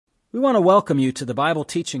We want to welcome you to the Bible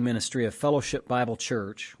teaching ministry of Fellowship Bible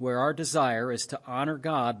Church, where our desire is to honor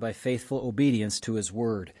God by faithful obedience to His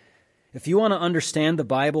Word. If you want to understand the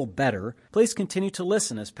Bible better, please continue to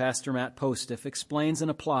listen as Pastor Matt Postiff explains and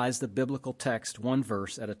applies the biblical text one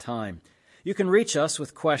verse at a time. You can reach us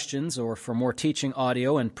with questions or for more teaching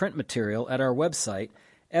audio and print material at our website,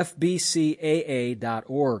 fbcaa.org.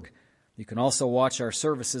 You can also watch our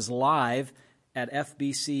services live at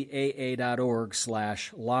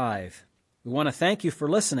fbcaa.org/live. We want to thank you for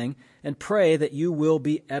listening and pray that you will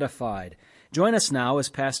be edified. Join us now as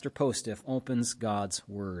Pastor Postiff opens God's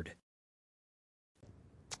Word.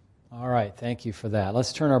 All right, thank you for that.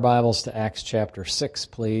 Let's turn our Bibles to Acts chapter 6,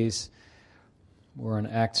 please. We're in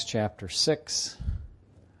Acts chapter 6,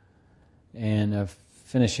 and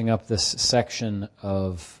finishing up this section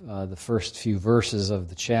of the first few verses of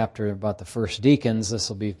the chapter about the First Deacons. This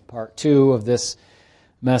will be part 2 of this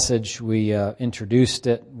message. We introduced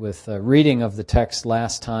it with a reading of the text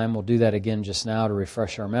last time. We'll do that again just now to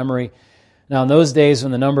refresh our memory. Now, in those days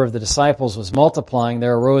when the number of the disciples was multiplying,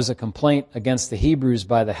 there arose a complaint against the Hebrews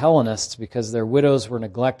by the Hellenists because their widows were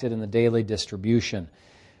neglected in the daily distribution.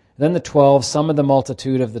 Then the 12 summoned the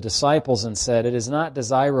multitude of the disciples and said, "It is not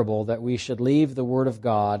desirable that we should leave the Word of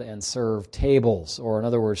God and serve tables," or in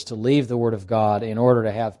other words, to leave the Word of God in order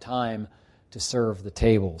to have time to serve the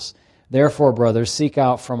tables. "Therefore, brothers, seek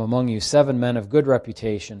out from among you 7 men of good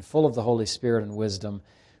reputation, full of the Holy Spirit and wisdom,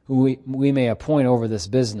 who we may appoint over this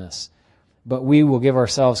business. But we will give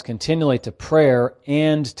ourselves continually to prayer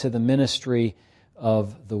and to the ministry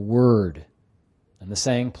of the Word." And the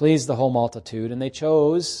saying pleased the whole multitude, and they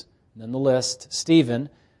chose, in the list, Stephen,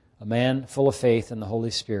 a man full of faith in the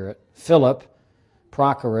Holy Spirit, Philip,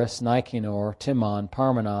 Prochorus, Nicanor, Timon,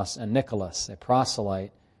 Parmenas, and Nicholas, a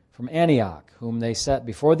proselyte from Antioch, whom they set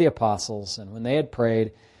before the apostles, and when they had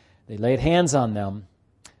prayed, they laid hands on them.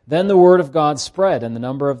 Then the word of God spread, and the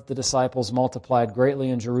number of the disciples multiplied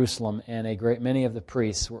greatly in Jerusalem, and a great many of the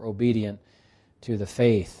priests were obedient to the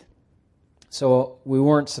faith. So we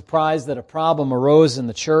weren't surprised that a problem arose in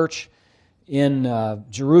the church in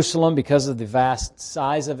Jerusalem because of the vast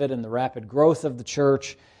size of it and the rapid growth of the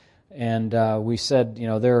church. And we said,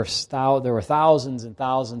 there were thousands and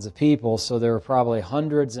thousands of people, so there were probably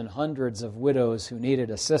hundreds and hundreds of widows who needed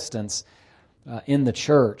assistance in the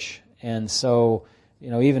church. And so,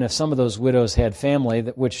 even if some of those widows had family,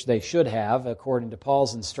 which they should have, according to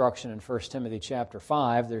Paul's instruction in 1 Timothy chapter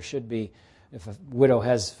 5, there should be, if a widow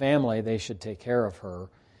has family, they should take care of her.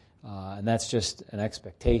 And that's just an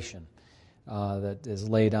expectation that is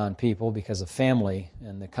laid on people because of family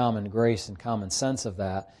and the common grace and common sense of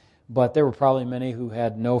that. But there were probably many who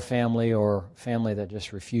had no family or family that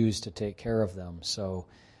just refused to take care of them, so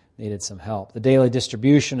needed some help. The daily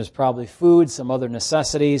distribution is probably food, some other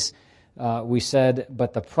necessities, we said.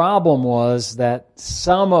 But the problem was that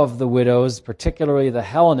some of the widows, particularly the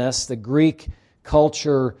Hellenists, the Greek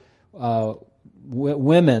culture widows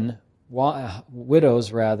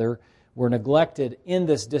were neglected in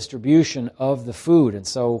this distribution of the food. And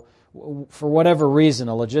so for whatever reason,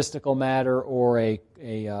 a logistical matter or a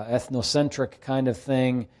ethnocentric kind of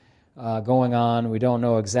thing going on, we don't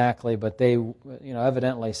know exactly, but they,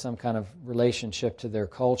 evidently some kind of relationship to their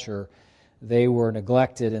culture, they were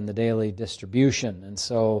neglected in the daily distribution. And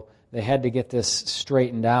so they had to get this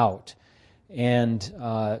straightened out. And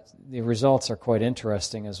the results are quite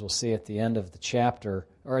interesting, as we'll see at the end of the chapter,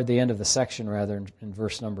 or at the end of the section, rather, in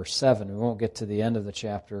verse number 7. We won't get to the end of the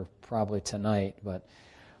chapter probably tonight, but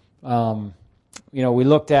we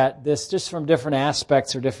looked at this just from different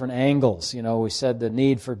aspects or different angles. We said the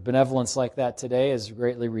need for benevolence like that today is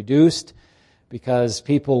greatly reduced because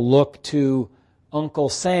people look to Uncle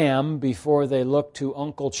Sam before they look to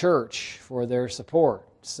Uncle Church for their support.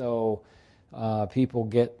 So people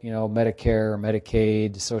get, Medicare,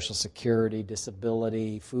 Medicaid, Social Security,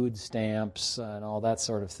 disability, food stamps, and all that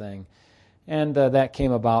sort of thing. And that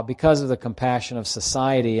came about because of the compassion of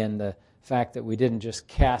society and the fact that we didn't just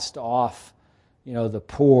cast off, the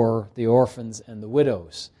poor, the orphans, and the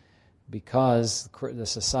widows, because the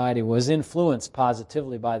society was influenced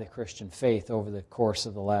positively by the Christian faith over the course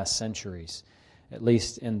of the last centuries, at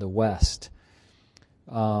least in the West.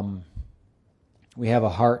 We have a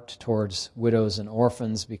heart towards widows and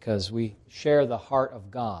orphans because we share the heart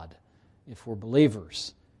of God if we're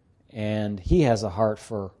believers. And He has a heart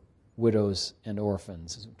for widows and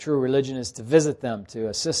orphans. True religion is to visit them, to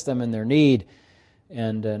assist them in their need,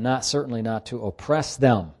 and certainly not to oppress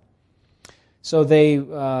them. So they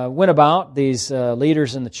went about, these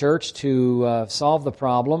leaders in the church, to solve the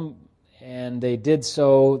problem, and they did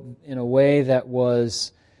so in a way that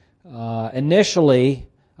was initially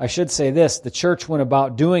I should say this, the church went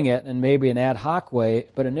about doing it in maybe an ad hoc way,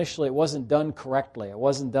 but initially it wasn't done correctly. It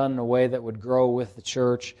wasn't done in a way that would grow with the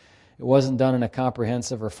church. It wasn't done in a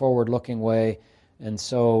comprehensive or forward-looking way. And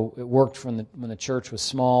so it worked when the church was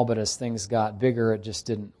small, but as things got bigger, it just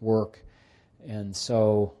didn't work. And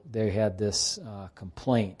so they had this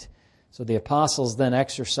complaint. So the apostles then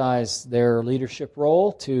exercised their leadership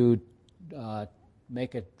role to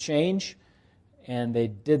make a change, and they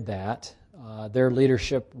did that. Their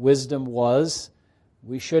leadership wisdom was,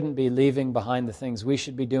 we shouldn't be leaving behind the things we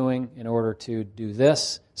should be doing in order to do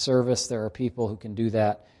this service. There are people who can do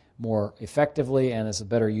that more effectively and as a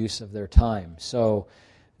better use of their time. So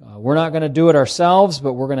we're not going to do it ourselves,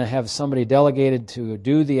 but we're going to have somebody delegated to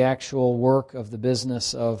do the actual work of the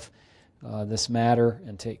business of this matter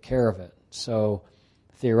and take care of it. So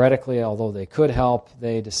theoretically, although they could help,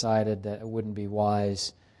 they decided that it wouldn't be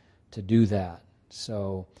wise to do that.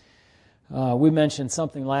 So we mentioned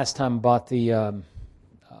something last time about the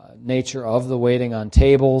nature of the waiting on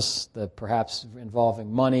tables, the perhaps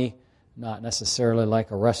involving money, not necessarily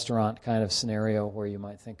like a restaurant kind of scenario where you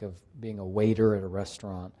might think of being a waiter at a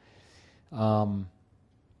restaurant. And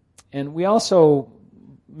we also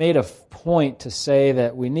made a point to say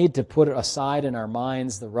that we need to put aside in our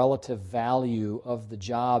minds the relative value of the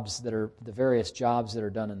various jobs that are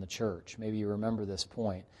done in the church. Maybe you remember this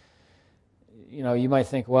point. You know, you might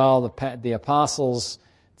think, well, the apostles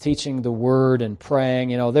teaching the word and praying,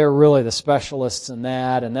 they're really the specialists in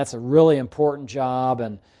that, and that's a really important job,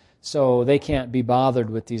 and so they can't be bothered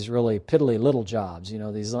with these really piddly little jobs,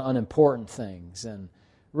 these unimportant things. And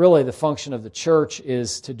really the function of the church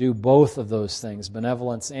is to do both of those things,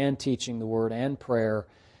 benevolence and teaching the word and prayer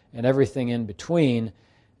and everything in between.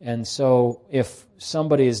 And so if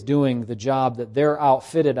somebody is doing the job that they're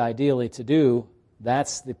outfitted ideally to do,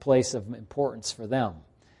 that's the place of importance for them.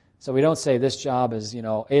 So we don't say this job is,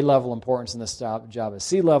 A-level importance and this job is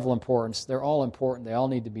C-level importance. They're all important. They all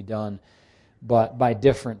need to be done, but by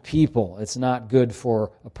different people. It's not good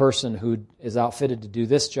for a person who is outfitted to do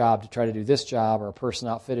this job to try to do this job, or a person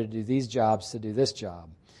outfitted to do these jobs to do this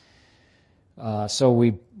job. So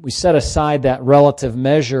we set aside that relative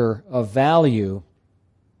measure of value,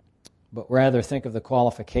 but rather think of the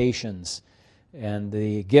qualifications and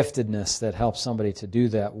the giftedness that helps somebody to do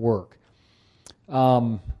that work.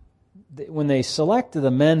 When they selected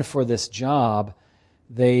the men for this job,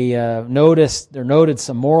 they noted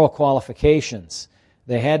some moral qualifications.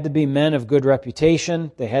 They had to be men of good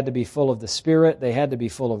reputation. They had to be full of the Spirit. They had to be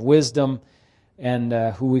full of wisdom, and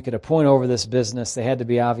who we could appoint over this business. They had to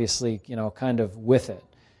be obviously, kind of with it.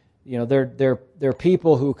 They're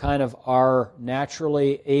people who kind of are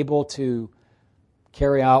naturally able to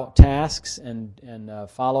carry out tasks and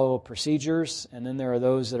follow procedures, and then there are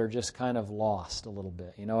those that are just kind of lost a little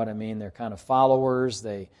bit. You know what I mean? They're kind of followers.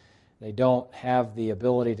 They don't have the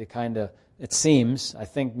ability to kind of, it seems, I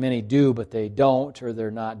think many do, but they don't, or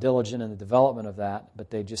they're not diligent in the development of that, but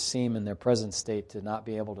they just seem in their present state to not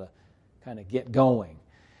be able to kind of get going.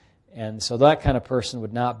 And so that kind of person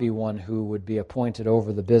would not be one who would be appointed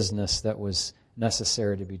over the business that was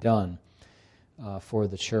necessary to be done for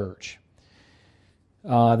the church.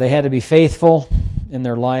 They had to be faithful in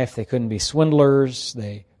their life. They couldn't be swindlers.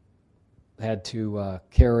 They had to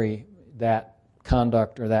carry that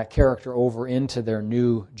conduct or that character over into their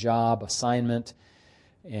new job assignment.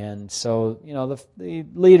 And so, the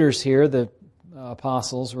leaders here, the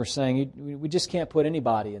apostles, were saying, we just can't put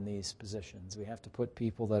anybody in these positions. We have to put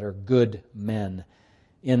people that are good men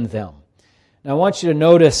in them. Now, I want you to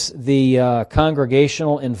notice the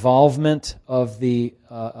congregational involvement of the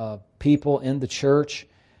people in the church.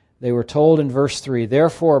 They were told in verse 3,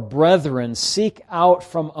 "Therefore, brethren, seek out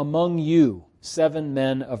from among you 7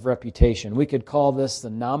 men of reputation." We could call this the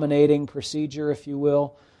nominating procedure, if you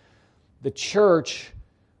will. The church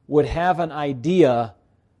would have an idea,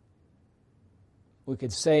 we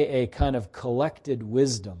could say a kind of collected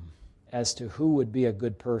wisdom as to who would be a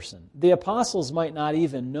good person. The apostles might not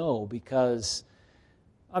even know because,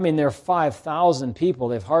 there are 5,000 people.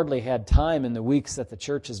 They've hardly had time in the weeks that the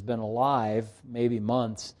church has been alive, maybe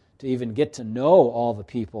months, to even get to know all the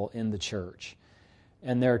people in the church.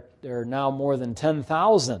 And there are now more than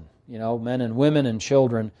 10,000, men and women and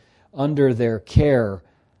children under their care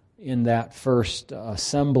in that first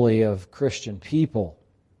assembly of Christian people.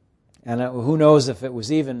 And who knows if it was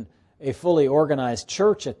even a fully organized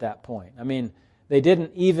church at that point. They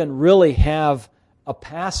didn't even really have a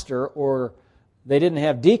pastor, or they didn't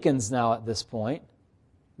have deacons now at this point.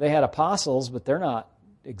 They had apostles, but they're not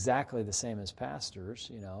exactly the same as pastors.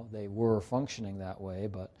 They were functioning that way,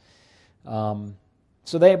 but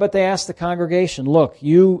they asked the congregation, "Look,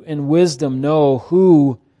 you in wisdom know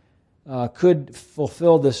who could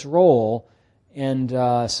fulfill this role. And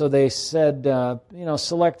so they said,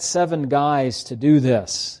 select 7 guys to do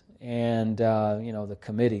this. And, the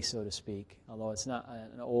committee, so to speak, although it's not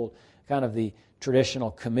an old, kind of the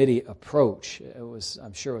traditional committee approach.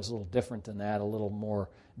 I'm sure it was a little different than that, a little more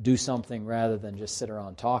do something rather than just sit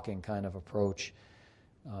around talking kind of approach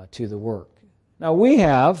to the work. Now, we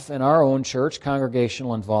have, in our own church,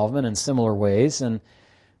 congregational involvement in similar ways, and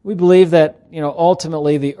we believe that,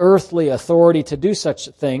 ultimately the earthly authority to do such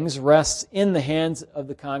things rests in the hands of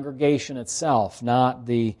the congregation itself, not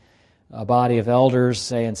the body of elders,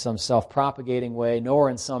 say in some self-propagating way, nor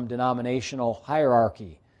in some denominational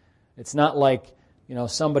hierarchy. It's not like,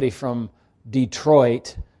 somebody from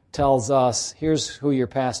Detroit tells us, here's who your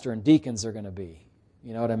pastor and deacons are going to be.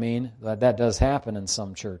 You know what I mean? That does happen in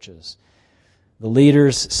some churches. The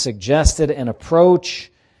leaders suggested an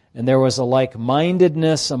approach, and there was a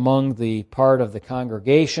like-mindedness among the part of the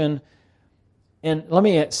congregation. And let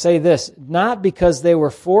me say this, not because they were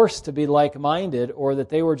forced to be like-minded or that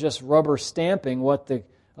they were just rubber stamping what the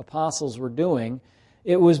apostles were doing.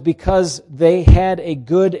 It was because they had a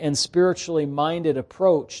good and spiritually minded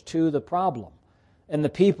approach to the problem. And the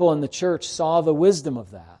people in the church saw the wisdom of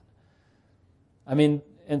that. I mean,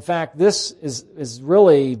 in fact, this is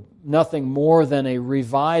really nothing more than a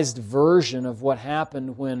revised version of what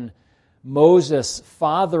happened when Moses'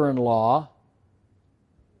 father-in-law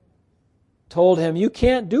told him, you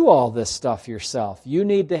can't do all this stuff yourself. You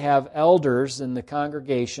need to have elders in the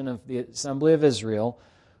congregation of the Assembly of Israel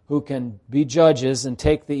who can be judges and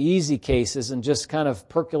take the easy cases and just kind of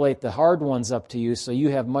percolate the hard ones up to you so you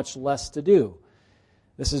have much less to do.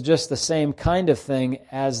 This is just the same kind of thing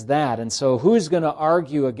as that. And so who's going to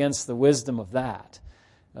argue against the wisdom of that?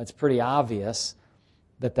 It's pretty obvious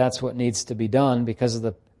that that's what needs to be done because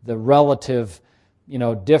of the relative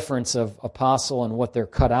difference of apostle and what they're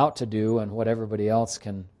cut out to do and what everybody else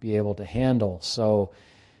can be able to handle. So,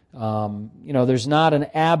 there's not an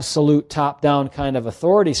absolute top-down kind of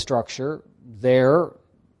authority structure there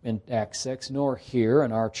in Acts 6, nor here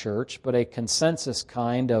in our church, but a consensus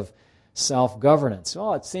kind of self-governance.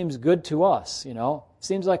 Well, it seems good to us,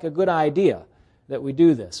 Seems like a good idea that we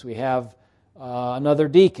do this. We have another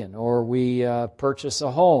deacon, or we purchase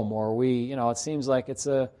a home, or we, it seems like it's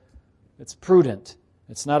prudent.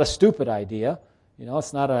 It's not a stupid idea.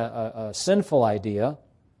 It's not a sinful idea,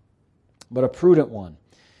 but a prudent one.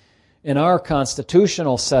 In our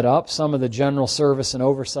constitutional setup, some of the general service and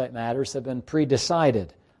oversight matters have been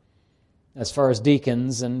pre-decided as far as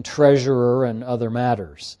deacons and treasurer and other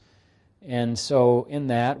matters. And so in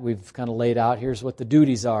that, we've kind of laid out, here's what the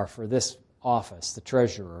duties are for this office, the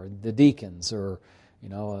treasurer, the deacons, or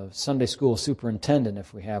a Sunday school superintendent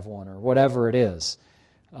if we have one, or whatever it is.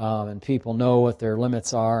 And people know what their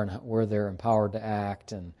limits are and where they're empowered to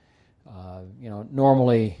act. And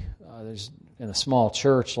normally there's in a small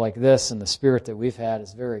church like this, and the spirit that we've had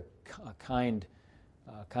is very kind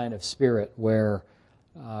of spirit where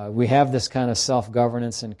we have this kind of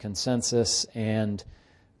self-governance and consensus, and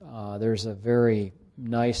there's a very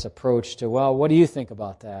nice approach to, well, what do you think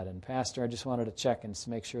about that? And Pastor, I just wanted to check and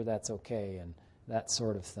make sure that's okay, and that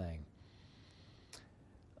sort of thing.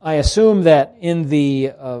 I assume that in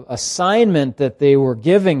the assignment that they were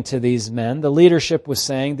giving to these men, the leadership was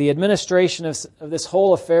saying the administration of this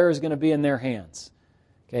whole affair is going to be in their hands.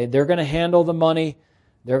 Okay, they're going to handle the money,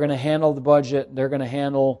 they're going to handle the budget, they're going to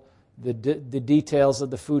handle the details of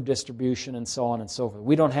the food distribution and so on and so forth.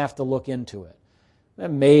 We don't have to look into it.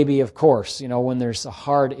 And maybe, of course, when there's a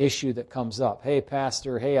hard issue that comes up, hey,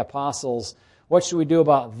 pastor, hey, apostles, what should we do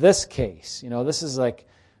about this case? This is like,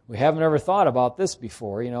 we haven't ever thought about this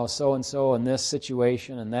before, so-and-so in this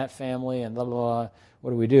situation and that family and blah, blah, blah.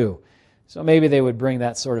 What do we do? So maybe they would bring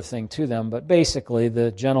that sort of thing to them, but basically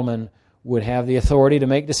the gentleman would have the authority to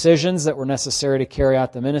make decisions that were necessary to carry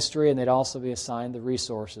out the ministry, and they'd also be assigned the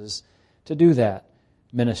resources to do that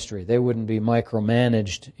ministry. They wouldn't be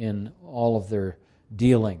micromanaged in all of their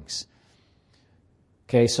dealings.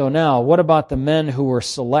 Okay, so now, what about the men who were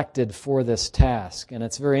selected for this task? And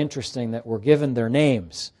it's very interesting that we're given their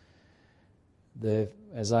names.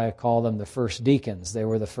 As I call them, the first deacons. They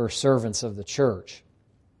were the first servants of the church.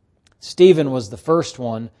 Stephen was the first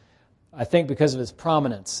one, I think because of his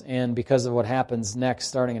prominence and because of what happens next,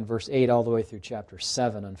 starting in verse 8 all the way through chapter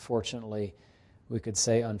 7. Unfortunately, we could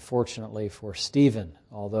say unfortunately for Stephen,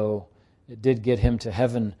 although it did get him to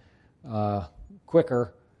heaven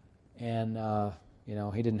quicker, and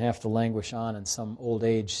he didn't have to languish on in some old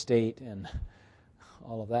age state and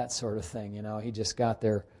all of that sort of thing. He just got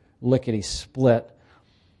there lickety-split.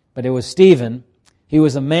 But it was Stephen. He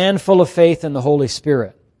was a man full of faith in the Holy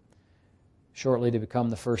Spirit. shortly to become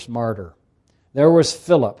the first martyr. There was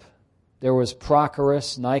Philip. There was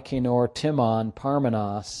Prochorus, Nicanor, Timon,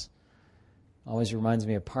 Parmenas. Always reminds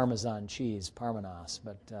me of Parmesan cheese, Parmenas,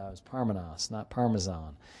 but it was Parmenas, not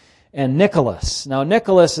Parmesan. And Nicholas. Now,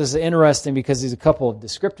 Nicholas is interesting because there's a couple of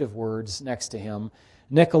descriptive words next to him.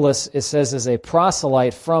 Nicholas, it says, is a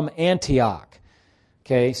proselyte from Antioch.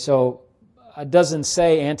 Okay, so it doesn't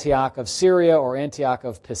say Antioch of Syria or Antioch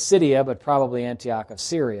of Pisidia, but probably Antioch of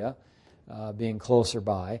Syria, being closer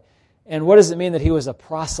by. And what does it mean that he was a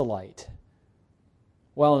proselyte?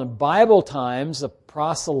 Well, in Bible times, a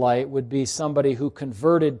proselyte would be somebody who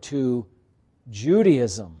converted to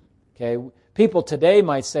Judaism. Okay, people today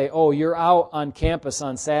might say, "Oh, you're out on campus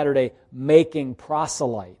on Saturday making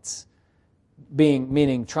proselytes,"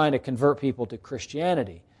 meaning trying to convert people to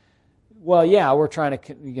Christianity. Well, yeah, we're trying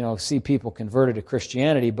to see people converted to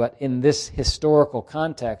Christianity, but in this historical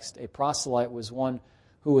context, a proselyte was one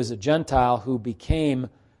who was a Gentile who became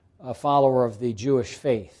a follower of the Jewish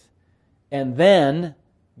faith. And then,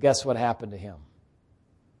 guess what happened to him?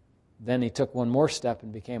 Then he took one more step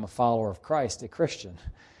and became a follower of Christ, a Christian,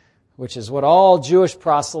 which is what all Jewish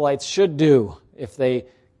proselytes should do. If they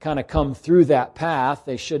kind of come through that path,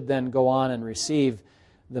 they should then go on and receive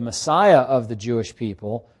the Messiah of the Jewish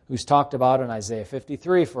people, who's talked about in Isaiah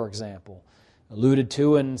 53, for example, alluded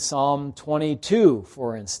to in Psalm 22,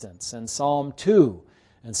 for instance, and Psalm 2,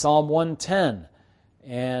 and Psalm 110,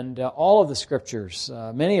 and all of the Scriptures,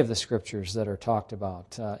 many of the Scriptures that are talked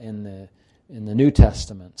about in the New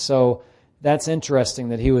Testament. So that's interesting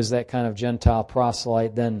that he was that kind of Gentile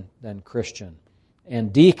proselyte, then Christian.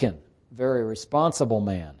 And deacon, very responsible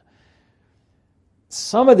man.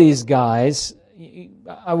 Some of these guys,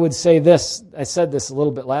 I would say this, I said this a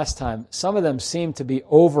little bit last time, some of them seem to be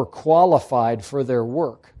overqualified for their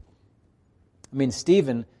work. I mean,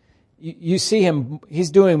 Stephen, you see him, he's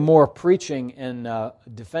doing more preaching and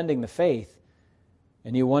defending the faith,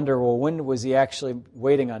 and you wonder, well, when was he actually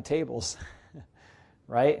waiting on tables?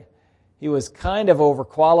 Right? He was kind of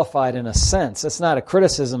overqualified in a sense. That's not a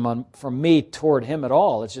criticism from me toward him at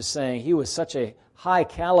all. It's just saying he was such a high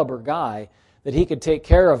caliber guy that he could take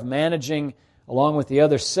care of managing, along with the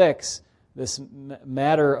other 6, this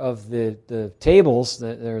matter of the tables,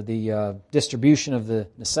 the distribution of the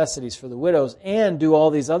necessities for the widows, and do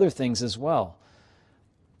all these other things as well.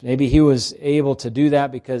 Maybe he was able to do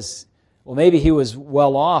that because, well, maybe he was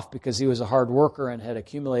well off because he was a hard worker and had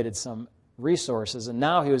accumulated some resources, and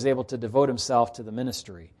now he was able to devote himself to the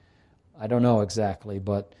ministry. I don't know exactly,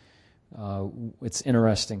 but it's an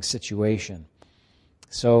interesting situation.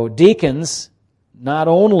 So deacons not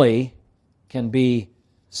only can be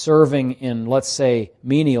serving in, let's say,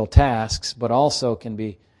 menial tasks, but also can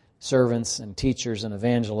be servants and teachers and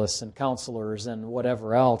evangelists and counselors and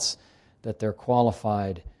whatever else that they're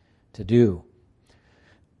qualified to do.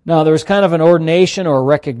 Now, there was kind of an ordination or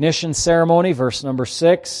recognition ceremony, verse number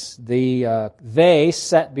 6. They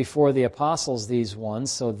set before the apostles these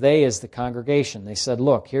ones, so they is the congregation. They said,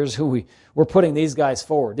 look, here's who we're putting these guys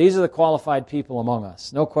forward. These are the qualified people among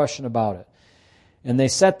us, no question about it. And they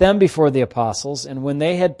set them before the apostles, and when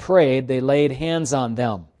they had prayed, they laid hands on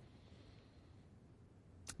them.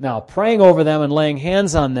 Now, praying over them and laying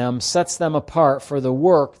hands on them sets them apart for the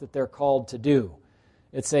work that they're called to do.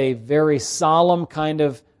 It's a very solemn kind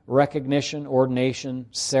of recognition, ordination,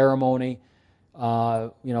 ceremony.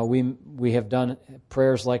 We have done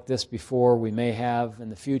prayers like this before. We may have in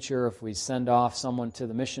the future if we send off someone to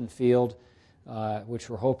the mission field, which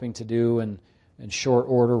we're hoping to do in short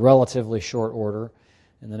order, relatively short order,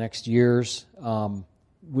 in the next years.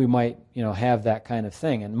 We might, have that kind of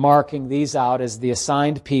thing. And marking these out as the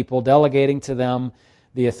assigned people, delegating to them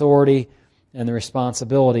the authority and the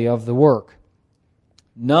responsibility of the work.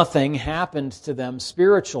 Nothing happened to them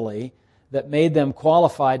spiritually that made them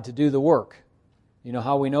qualified to do the work. You know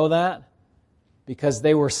how we know that? Because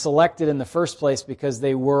they were selected in the first place because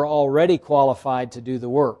they were already qualified to do the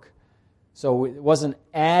work. So it wasn't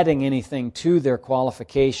adding anything to their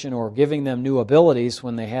qualification or giving them new abilities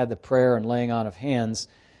when they had the prayer and laying on of hands.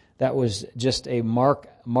 That was just a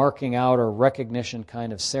marking out or recognition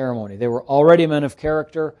kind of ceremony. They were already men of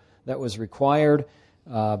character that was required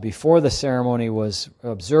before the ceremony was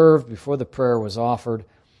observed, before the prayer was offered,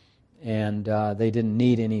 and they didn't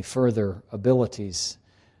need any further abilities,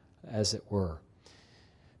 as it were.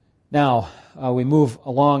 Now, we move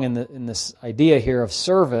along in this idea here of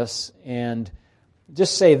service, and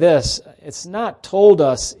just say this, it's not told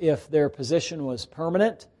us if their position was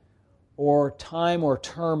permanent or time or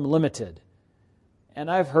term limited. And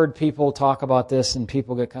I've heard people talk about this, and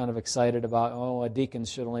people get kind of excited about, a deacon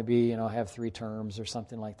should only be, have 3 terms or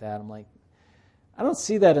something like that. I'm like, I don't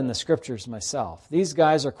see that in the Scriptures myself. These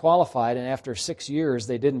guys are qualified, and after 6 years,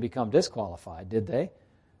 they didn't become disqualified, did they?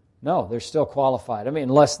 No, they're still qualified. I mean,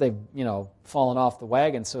 unless they've, fallen off the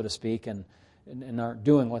wagon, so to speak, and aren't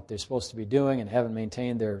doing what they're supposed to be doing and haven't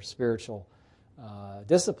maintained their spiritual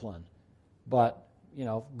discipline. But,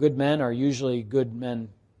 good men are usually good men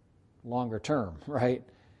longer term, right?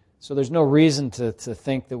 So there's no reason to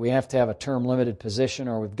think that we have to have a term-limited position,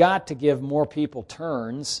 or we've got to give more people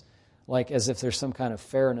turns, like as if there's some kind of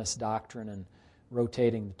fairness doctrine and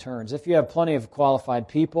rotating the turns. If you have plenty of qualified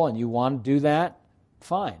people and you want to do that,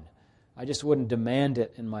 fine. I just wouldn't demand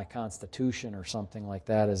it in my constitution or something like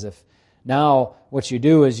that, as if now what you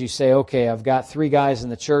do is you say, okay, I've got 3 guys in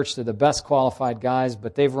the church, they're the best qualified guys,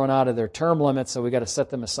 but they've run out of their term limit, so we've got to set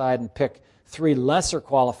them aside and pick 3 lesser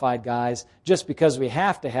qualified guys just because we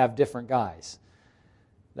have to have different guys.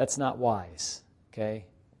 That's not wise, okay?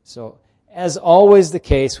 So, as always the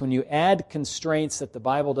case, when you add constraints that the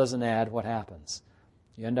Bible doesn't add, what happens?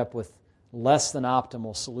 You end up with less than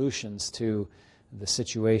optimal solutions to the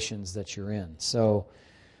situations that you're in. So,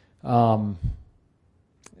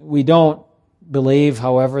 we don't believe,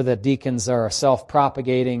 however, that deacons are a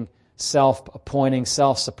self-propagating, self-appointing,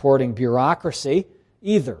 self-supporting bureaucracy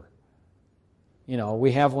either.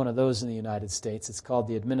 We have one of those in the United States. It's called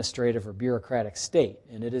the administrative or bureaucratic state,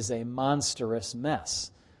 and it is a monstrous mess.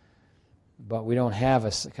 But we don't have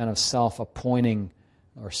a kind of self-appointing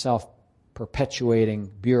or self-perpetuating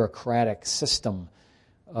bureaucratic system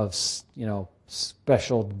of,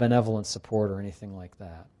 special benevolent support or anything like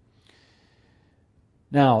that.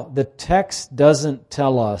 Now, the text doesn't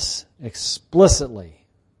tell us explicitly,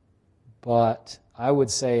 but I would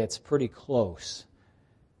say it's pretty close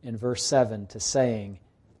in verse 7 to saying,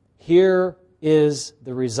 here is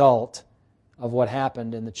the result of what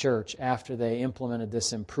happened in the church after they implemented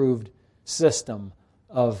this improved system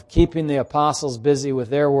of keeping the apostles busy with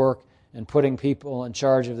their work and putting people in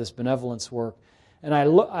charge of this benevolence work. And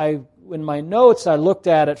in my notes, I looked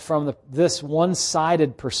at it from this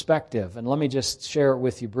one-sided perspective. And let me just share it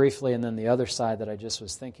with you briefly, and then the other side that I just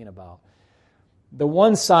was thinking about. The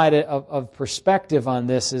one side of perspective on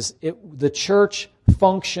this is the church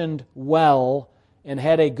functioned well and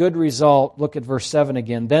had a good result. Look at verse 7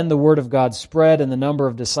 again. Then the word of God spread, and the number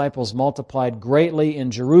of disciples multiplied greatly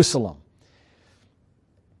in Jerusalem.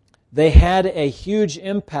 They had a huge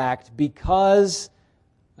impact because,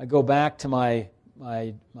 I go back to my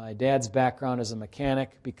dad's background as a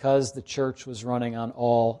mechanic, because the church was running on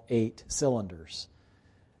all 8 cylinders.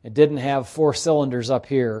 It didn't have 4 cylinders up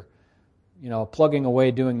here, plugging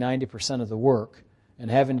away doing 90% of the work and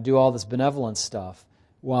having to do all this benevolent stuff,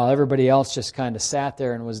 while everybody else just kind of sat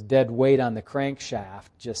there and was dead weight on the crankshaft,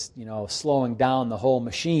 just, slowing down the whole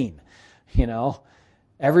machine.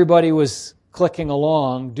 Everybody was clicking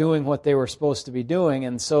along, doing what they were supposed to be doing,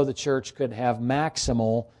 and so the church could have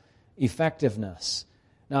maximal effectiveness.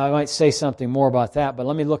 Now, I might say something more about that, but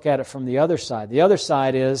let me look at it from the other side. The other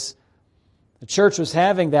side is the church was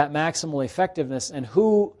having that maximal effectiveness, and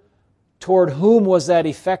toward whom was that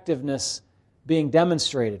effectiveness being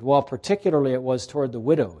demonstrated? Well, particularly it was toward the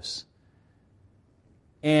widows.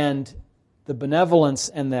 And the benevolence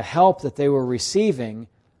and the help that they were receiving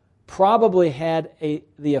probably had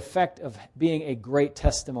the effect of being a great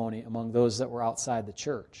testimony among those that were outside the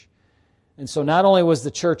church. And so not only was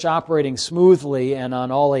the church operating smoothly and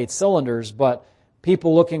on all 8 cylinders, but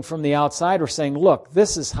people looking from the outside were saying, look,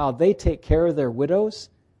 this is how they take care of their widows.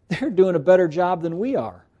 They're doing a better job than we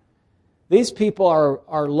are. These people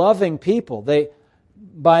are loving people.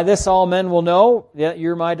 By this all men will know that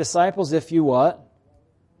you're my disciples if you what?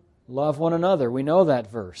 Love one another. We know that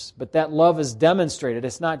verse. But that love is demonstrated.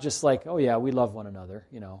 It's not just like, oh yeah, we love one another.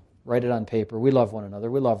 Write it on paper. We love one another.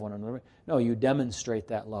 We love one another. No, you demonstrate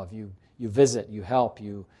that love. You visit, you help,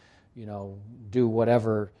 you do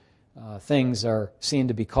whatever things are seen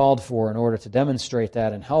to be called for in order to demonstrate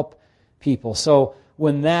that and help people. So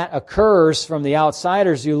when that occurs from the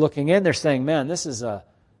outsiders, you looking in, they're saying, man, this is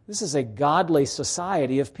a godly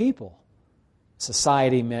society of people.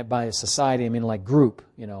 Society, by society I mean like group,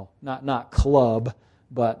 not club,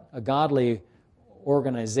 but a godly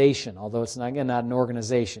organization, although it's not an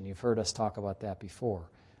organization. You've heard us talk about that before.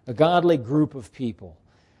 A godly group of people.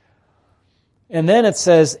 And then it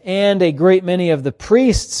says, and a great many of the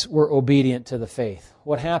priests were obedient to the faith.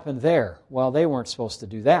 What happened there? Well, they weren't supposed to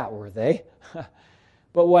do that, were they?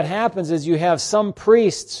 But what happens is you have some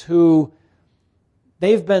priests who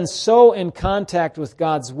they've been so in contact with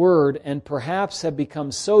God's Word and perhaps have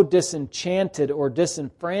become so disenchanted or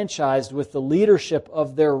disenfranchised with the leadership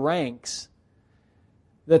of their ranks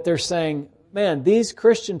that they're saying, man, these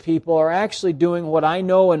Christian people are actually doing what I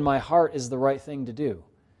know in my heart is the right thing to do.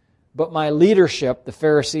 But my leadership, the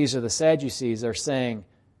Pharisees or the Sadducees, are saying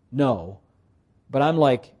no. But I'm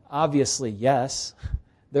like, obviously, yes,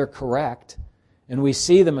 they're correct. And we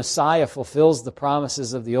see the Messiah fulfills the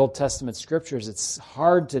promises of the Old Testament Scriptures. It's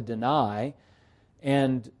hard to deny.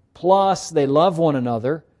 And plus, they love one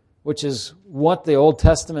another, which is what the Old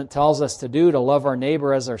Testament tells us to do, to love our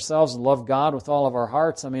neighbor as ourselves and love God with all of our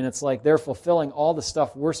hearts. I mean, it's like they're fulfilling all the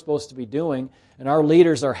stuff we're supposed to be doing, and our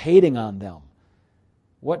leaders are hating on them.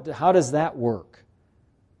 How does that work?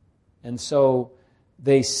 And so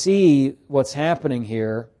they see what's happening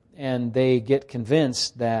here, and they get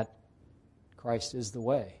convinced that Christ is the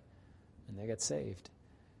way, and they get saved.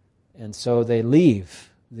 And so they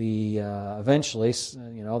leave eventually,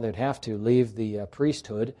 they'd have to leave the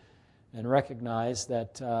priesthood and recognize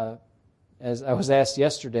that, as I was asked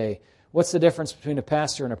yesterday, what's the difference between a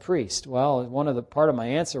pastor and a priest? Well, part of my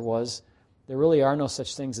answer was, there really are no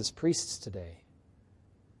such things as priests today.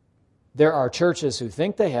 There are churches who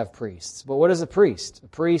think they have priests, but what is a priest? A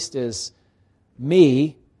priest is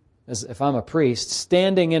me, as if I'm a priest,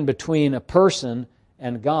 standing in between a person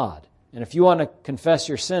and God. And if you want to confess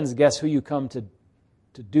your sins, guess who you come to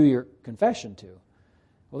do your confession to?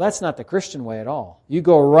 Well, that's not the Christian way at all. You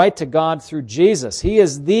go right to God through Jesus. He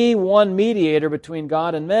is the one mediator between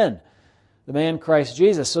God and men, the man Christ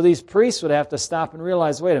Jesus. So these priests would have to stop and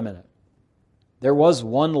realize, wait a minute, there was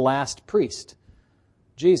one last priest,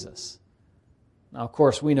 Jesus. Now, of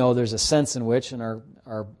course, we know there's a sense in which, and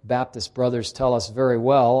our Baptist brothers tell us very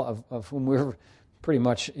well, of whom we're pretty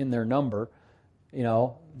much in their number,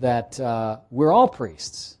 that we're all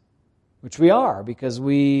priests, which we are, because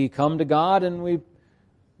we come to God and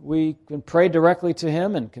we can pray directly to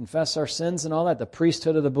Him and confess our sins and all that. The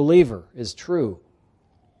priesthood of the believer is true.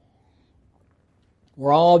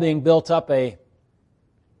 We're all being built up a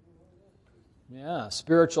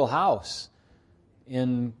spiritual house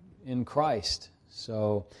in Christ.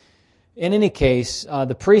 So, in any case,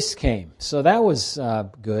 the priests came. So that was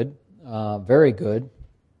good, very good.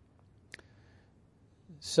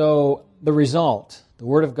 So the result, the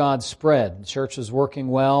Word of God spread. The church was working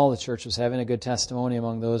well. The church was having a good testimony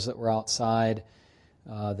among those that were outside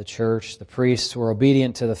the church. The priests were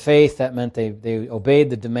obedient to the faith. That meant they obeyed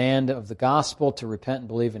the demand of the gospel to repent and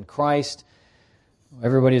believe in Christ.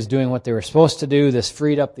 Everybody was doing what they were supposed to do. This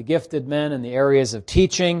freed up the gifted men in the areas of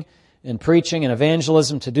teaching and preaching and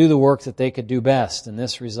evangelism to do the work that they could do best. And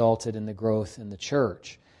this resulted in the growth in the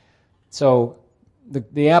church. So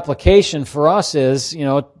the application for us is,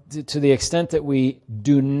 to the extent that we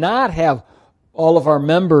do not have all of our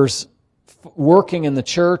members working in the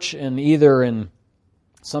church and either in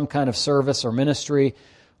some kind of service or ministry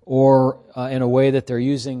or in a way that they're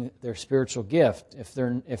using their spiritual gift,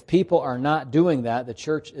 if people are not doing that, the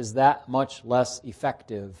church is that much less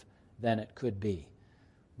effective than it could be,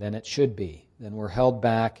 than it should be. Then we're held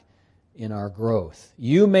back in our growth.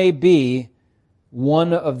 You may be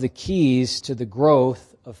one of the keys to the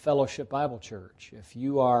growth of Fellowship Bible Church if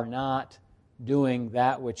you are not doing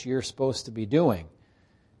that which you're supposed to be doing: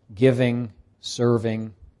 giving,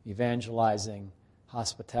 serving, evangelizing,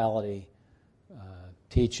 hospitality,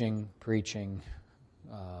 teaching, preaching,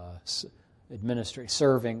 administering,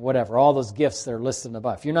 serving, whatever, all those gifts that are listed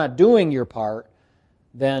above. If you're not doing your part,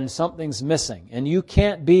 then something's missing. And you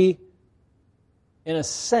can't be, in a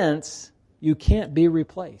sense, you can't be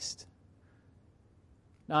replaced.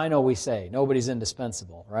 Now, I know we say nobody's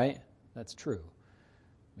indispensable, right? That's true.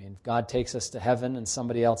 I mean, if God takes us to heaven and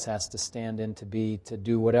somebody else has to stand in to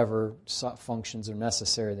do whatever functions are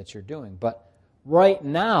necessary that you're doing. But right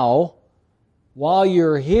now, while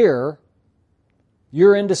you're here,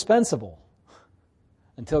 you're indispensable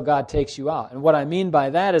until God takes you out. And what I mean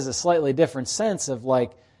by that is a slightly different sense of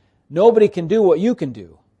nobody can do what you can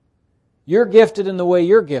do. You're gifted in the way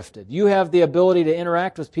you're gifted. You have the ability to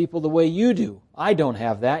interact with people the way you do. I don't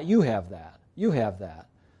have that. You have that. You have that.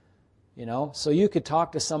 So you could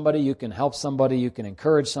talk to somebody, you can help somebody, you can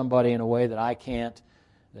encourage somebody in a way that I can't,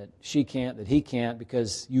 that she can't, that he can't,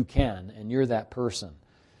 because you can, and you're that person.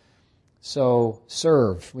 So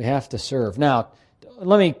serve. We have to serve. Now,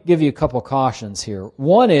 let me give you a couple cautions here.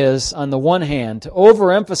 One is, on the one hand, to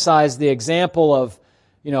overemphasize the example of,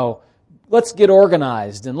 let's get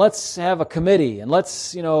organized and let's have a committee and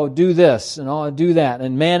let's, do this and do that,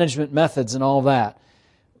 and management methods and all that.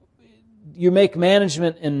 You make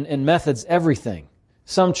management and methods everything.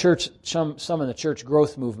 Some in the church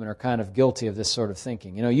growth movement are kind of guilty of this sort of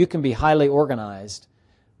thinking. You can be highly organized,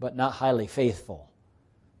 but not highly faithful.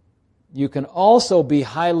 You can also be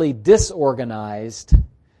highly disorganized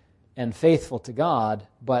and faithful to God,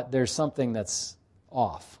 but there's something that's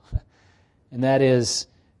off. And that is,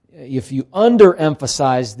 if you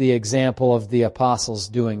underemphasize the example of the apostles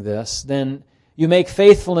doing this, then you make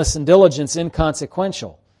faithfulness and diligence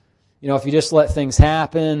inconsequential. If you just let things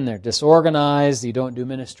happen, they're disorganized, you don't do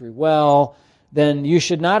ministry well, then you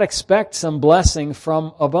should not expect some blessing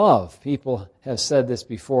from above. People have said this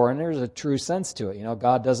before, and there's a true sense to it.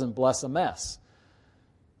 God doesn't bless a mess.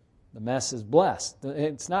 The mess is blessed.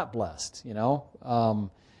 It's not blessed,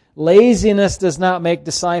 Laziness does not make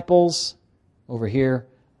disciples over here,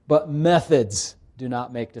 but methods do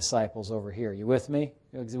not make disciples over here. You with me?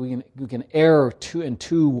 We can err in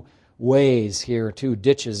two ways here, two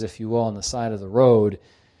ditches, if you will, on the side of the road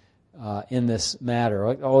in this matter.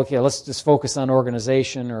 Okay, let's just focus on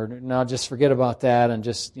organization, or no, just forget about that and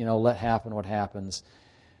just let happen what happens.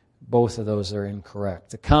 Both of those are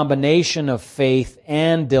incorrect. The combination of faith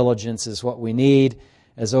and diligence is what we need,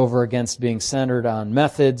 as over against being centered on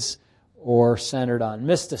methods or centered on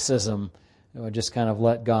mysticism. Just kind of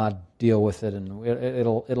let God deal with it, and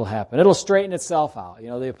it'll happen. It'll straighten itself out.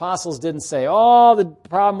 The apostles didn't say, the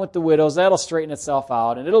problem with the widows, that'll straighten itself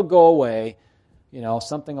out, and it'll go away.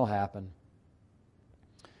 Something will happen.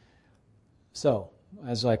 So,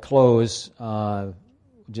 as I close,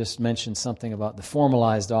 just mention something about the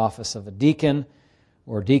formalized office of a deacon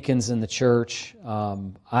or deacons in the church.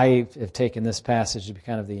 I have taken this passage to be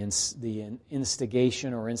kind of the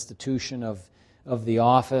instigation or institution of the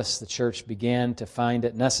office. The church began to find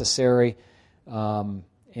it necessary, and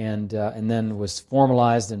then was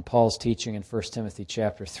formalized in Paul's teaching in 1 Timothy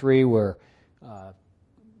chapter 3, where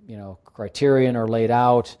criterion are laid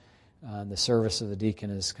out. The service of the deacon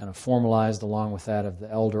is kind of formalized along with that of the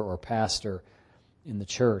elder or pastor in the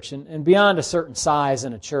church. And beyond a certain size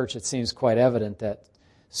in a church, it seems quite evident that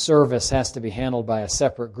service has to be handled by a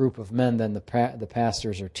separate group of men than the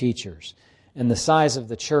pastors or teachers. And the size of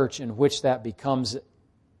the church in which that becomes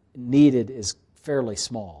needed is fairly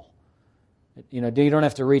small. You don't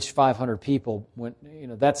have to reach 500 people.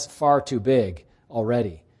 That's far too big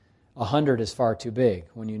already. 100 is far too big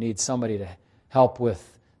when you need somebody to help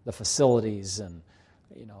with the facilities and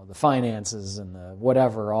the finances and the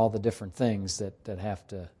whatever, all the different things that have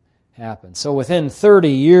to happen. So within 30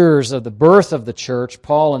 years of the birth of the church,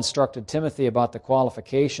 Paul instructed Timothy about the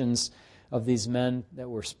qualifications of these men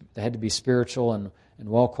that had to be spiritual and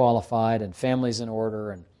well qualified, and families in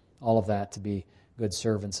order, and all of that to be good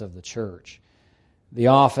servants of the church. The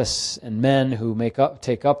office and men who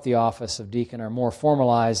take up the office of deacon are more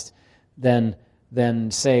formalized than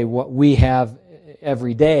say what we have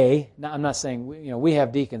every day. Now, I'm not saying we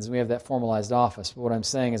have deacons and we have that formalized office, but what I'm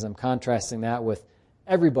saying is I'm contrasting that with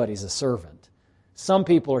everybody's a servant. Some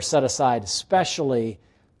people are set aside especially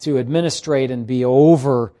to administrate and be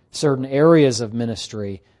over certain areas of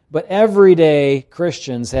ministry, but everyday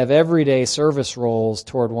Christians have everyday service roles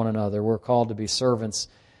toward one another. We're called to be servants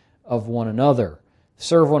of one another,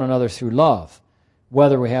 serve one another through love.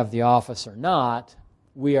 Whether we have the office or not,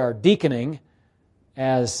 we are deaconing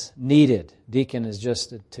as needed. Deacon is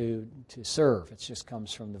just to serve. It just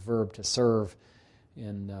comes from the verb to serve,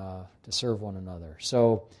 and to serve one another.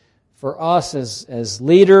 So for us as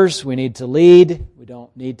leaders, we need to lead. We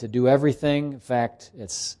don't need to do everything. In fact,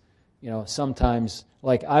 it's sometimes,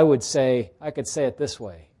 like I could say it this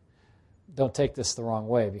way. Don't take this the wrong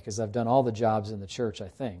way, because I've done all the jobs in the church, I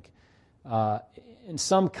think. In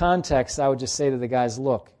some context, I would just say to the guys,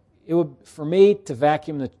 look, for me to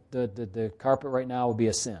vacuum the carpet right now would be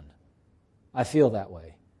a sin. I feel that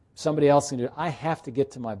way. Somebody else can do it. I have to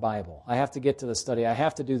get to my Bible. I have to get to the study. I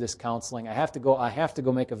have to do this counseling. I have to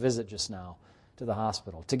go make a visit just now to the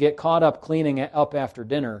hospital. To get caught up cleaning up after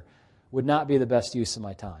dinner would not be the best use of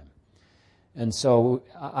my time. And so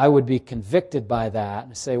I would be convicted by that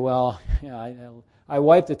and say, well, I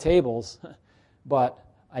wiped the tables, but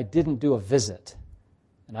I didn't do a visit.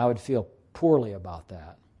 And I would feel poorly about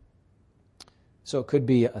that. So it could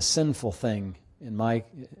be a sinful thing in my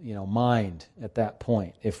mind at that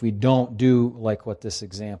point if we don't do like what this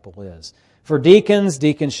example is. For deacons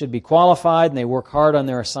should be qualified, and they work hard on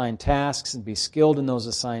their assigned tasks and be skilled in those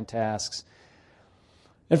assigned tasks.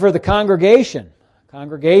 And for the congregation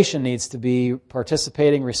needs to be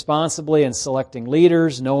participating responsibly in selecting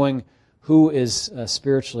leaders, knowing who is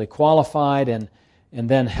spiritually qualified, and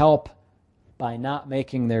then help by not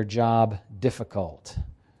making their job difficult.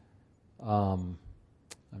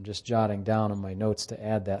 I'm just jotting down on my notes to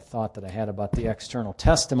add that thought that I had about the external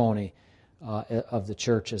testimony of the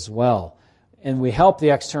church as well. And we help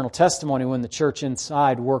the external testimony when the church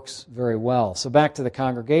inside works very well. So back to the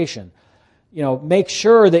congregation. Make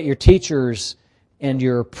sure that your teachers and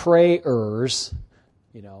your prayers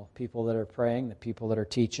people that are praying, the people that are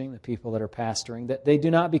teaching, the people that are pastoring, that they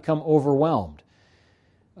do not become overwhelmed.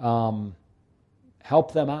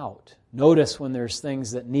 Help them out. Notice when there's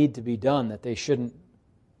things that need to be done that they shouldn't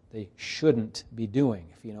be doing,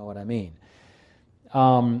 if you know what I mean.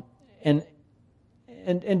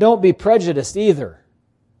 And don't be prejudiced either.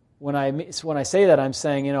 When I say that, I'm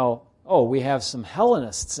saying, we have some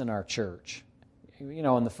Hellenists in our church,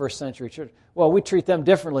 in the first century church. Well, we treat them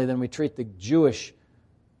differently than we treat the Jewish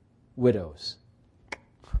widows.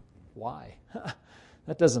 Why?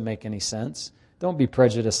 That doesn't make any sense. Don't be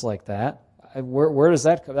prejudiced like that. Where does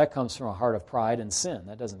that come? That comes from a heart of pride and sin.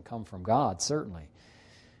 That doesn't come from God, certainly.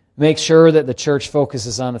 Make sure that the church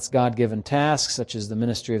focuses on its God-given tasks, such as the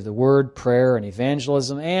ministry of the Word, prayer, and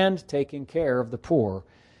evangelism, and taking care of the poor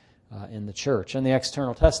in the church. And the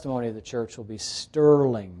external testimony of the church will be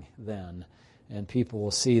sterling then, and people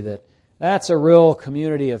will see that that's a real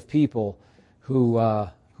community of people who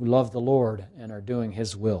love the Lord and are doing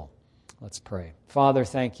His will. Let's pray. Father,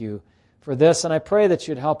 thank you for this, and I pray that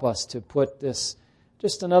you'd help us to put this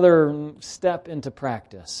just another step into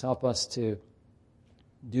practice. Help us to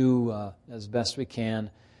do as best we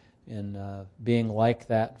can in being like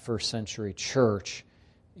that first century church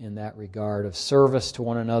in that regard of service to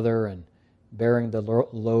one another and bearing the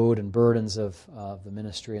load and burdens of the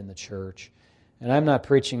ministry in the church. And I'm not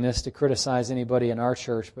preaching this to criticize anybody in our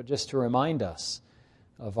church, but just to remind us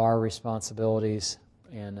of our responsibilities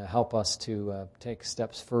and help us to take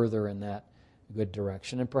steps further in that good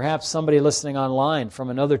direction. And perhaps somebody listening online from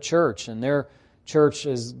another church, and their church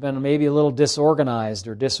has been maybe a little disorganized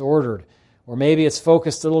or disordered, or maybe it's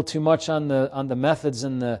focused a little too much on the methods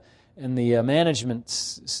and the management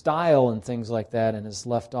style and things like that, and has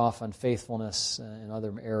left off on faithfulness in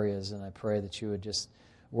other areas. And I pray that you would just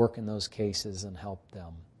work in those cases and help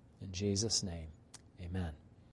them. In Jesus' name, amen.